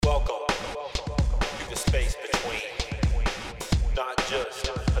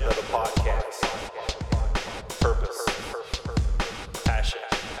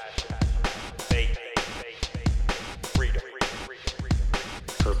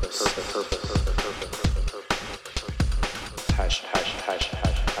Hash, hash, hash, hash, hash,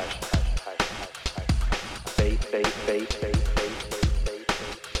 hash, faith, faith, faith, faith, faith,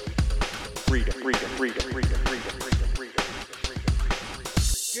 freedom, freedom, freedom, freedom, freedom, freedom, freedom.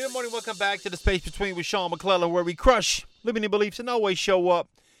 Good morning, welcome back to The Space Between with Sean McClellan, where we crush limiting beliefs and always show up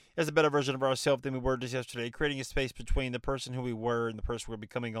as a better version of ourselves than we were just yesterday, creating a space between the person who we were and the person we're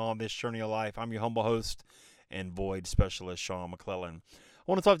becoming on this journey of life. I'm your humble host and void specialist, Sean McClellan.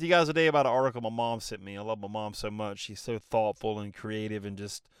 I want to talk to you guys today about an article my mom sent me. I love my mom so much. She's so thoughtful and creative and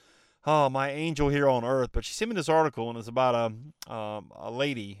just, my angel here on earth. But she sent me this article, and it's about a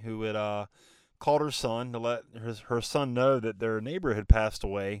lady who had called her son to let her son know that their neighbor had passed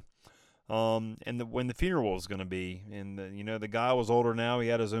away, and when the funeral was going to be. And, the guy was older now. He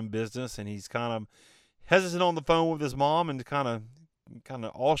had his own business, and he's kind of hesitant on the phone with his mom and kind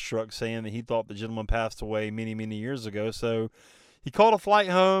of awestruck, saying that he thought the gentleman passed away many, many years ago. So he called a flight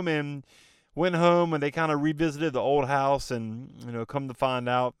home and went home, and they kind of revisited the old house, and, come to find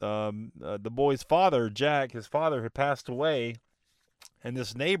out the boy's father, Jack, his father had passed away, and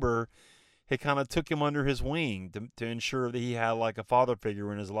this neighbor had kind of took him under his wing to ensure that he had like a father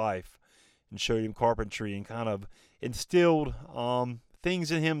figure in his life, and showed him carpentry and kind of instilled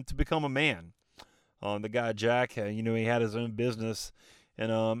things in him to become a man. The guy, Jack, he had his own business.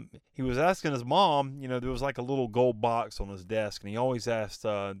 And he was asking his mom, there was like a little gold box on his desk, and he always asked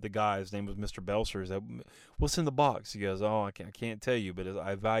the guy, his name was Mr. Belser, he said, "What's in the box?" He goes, "Oh, I can't tell you, but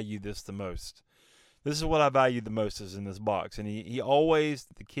I value this the most. This is what I value the most is in this box." And the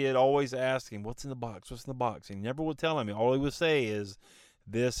kid always asked him, "What's in the box? What's in the box?" And he never would tell him. All he would say is,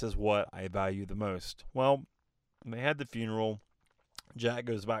 "This is what I value the most." Well, when they had the funeral, Jack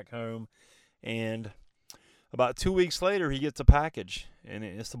goes back home, and about 2 weeks later, he gets a package, and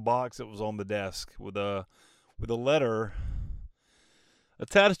it's the box that was on the desk with a letter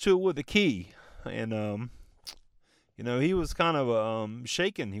attached to it with a key. And he was kind of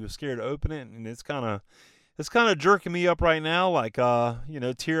shaken. He was scared to open it, and it's kind of jerking me up right now, like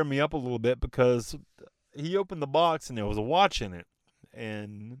tearing me up a little bit, because he opened the box and there was a watch in it,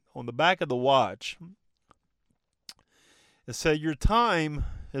 and on the back of the watch it said, "Your time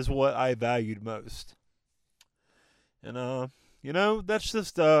is what I valued most." And that's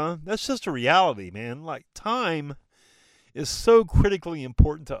just a reality, man. Like, time is so critically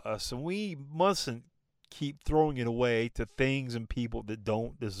important to us, and we mustn't keep throwing it away to things and people that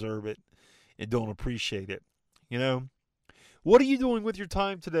don't deserve it and don't appreciate it. What are you doing with your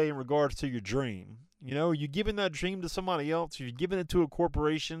time today in regards to your dream? Are you giving that dream to somebody else? Are you giving it to a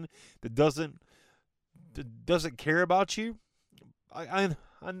corporation that doesn't care about you? I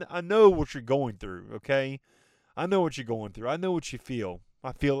know what you're going through, okay? I know what you're going through. I know what you feel.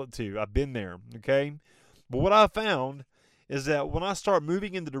 I feel it too. I've been there, okay? But what I found is that when I start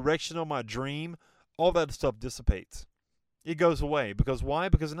moving in the direction of my dream, all that stuff dissipates. It goes away. Because why?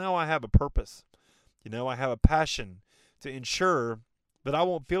 Because now I have a purpose. I have a passion to ensure that I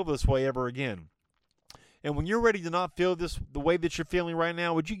won't feel this way ever again. And when you're ready to not feel the way that you're feeling right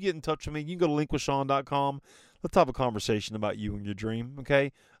now, would you get in touch with me? You can go to linkwithsean.com. Let's have a conversation about you and your dream,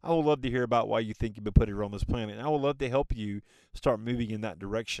 okay? I would love to hear about why you think you've been put here on this planet. And I would love to help you start moving in that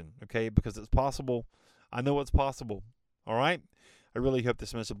direction, okay? Because it's possible. I know it's possible, all right? I really hope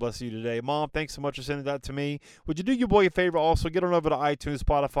this message blesses you today. Mom, thanks so much for sending that to me. Would you do your boy a favor also? Get on over to iTunes,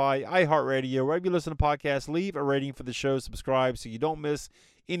 Spotify, iHeartRadio, wherever you listen to podcasts. Leave a rating for the show. Subscribe so you don't miss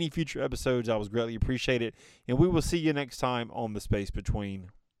any future episodes. I would greatly appreciate it. And we will see you next time on The Space Between.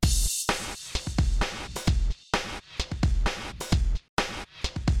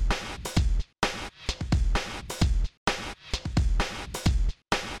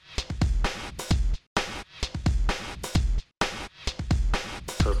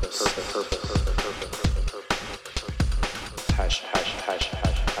 Hash, hash, hash,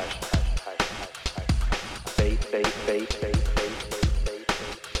 hash, hash, hash, hash, faith, faith, faith, faith, faith, faith,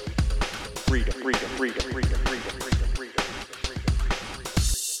 freedom, freedom, freedom, freedom.